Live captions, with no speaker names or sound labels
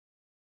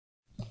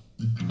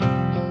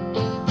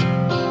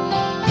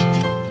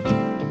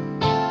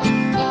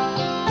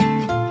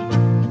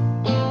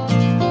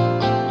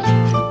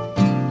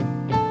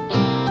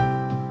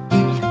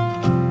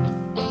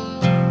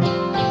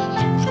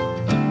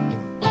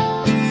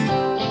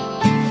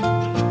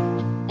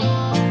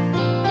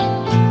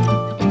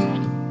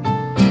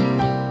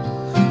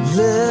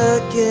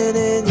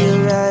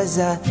eyes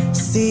I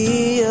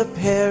see a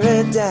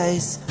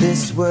paradise.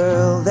 This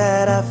world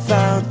that I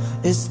found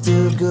is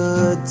too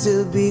good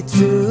to be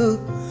true.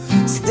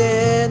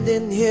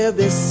 Standing here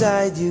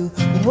beside you,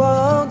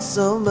 want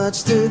so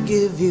much to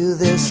give you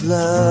this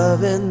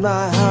love in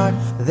my heart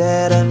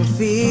that I'm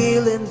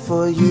feeling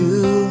for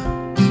you.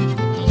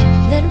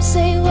 Let 'em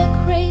say we're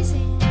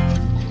crazy,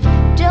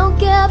 don't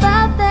care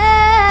about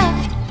that.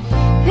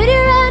 Put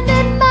your hand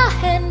in my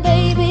hand,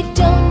 baby,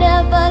 don't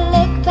ever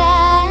look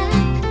back.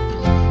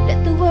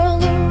 Let the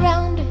world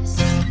around us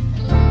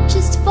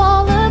just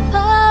fall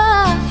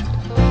apart.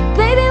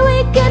 Baby, we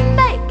can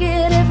make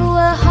it if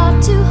we're heart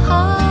to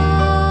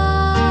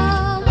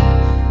heart.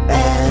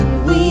 And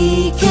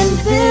we can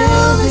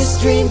build this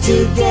dream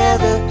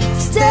together,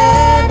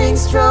 standing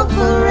strong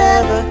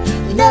forever.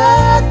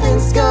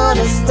 Nothing's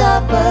gonna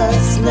stop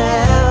us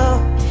now.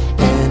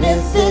 And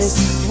if this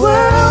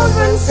world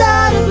runs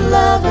out of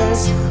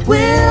lovers,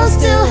 we'll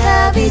still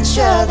have each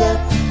other.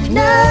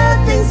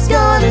 Nothing's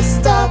gonna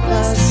stop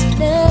us.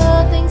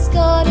 Nothing's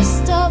gonna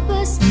stop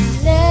us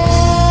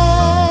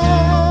now.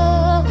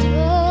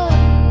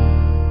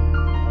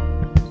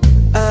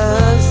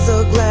 I'm so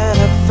glad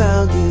I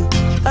found you.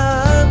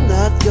 I'm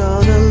not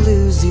gonna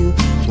lose you.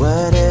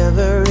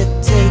 Whatever it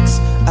takes,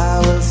 I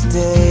will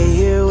stay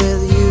here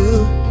with you.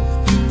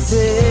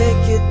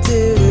 Take you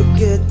to the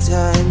good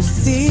times,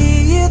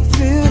 see you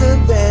through the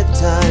bad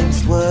times.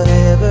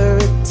 Whatever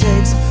it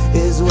takes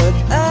is what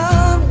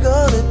I'm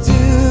gonna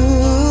do.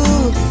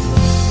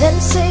 Them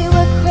say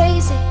we're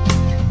crazy,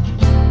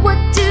 what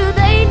do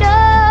they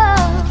know?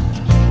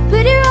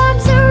 Put your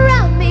arms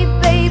around me,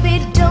 baby,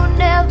 don't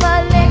ever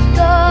let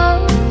go.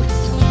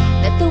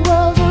 Let the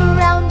world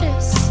around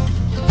us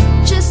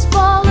just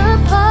fall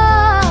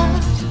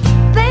apart.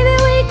 Baby,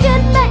 we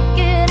can make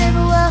it if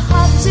we're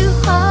heart to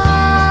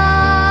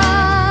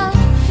heart.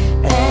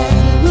 And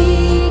we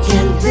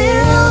can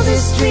build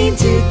this dream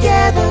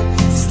together,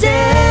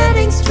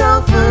 standing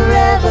strong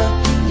forever.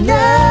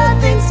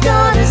 Nothing's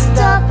gonna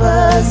stop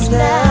us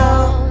now.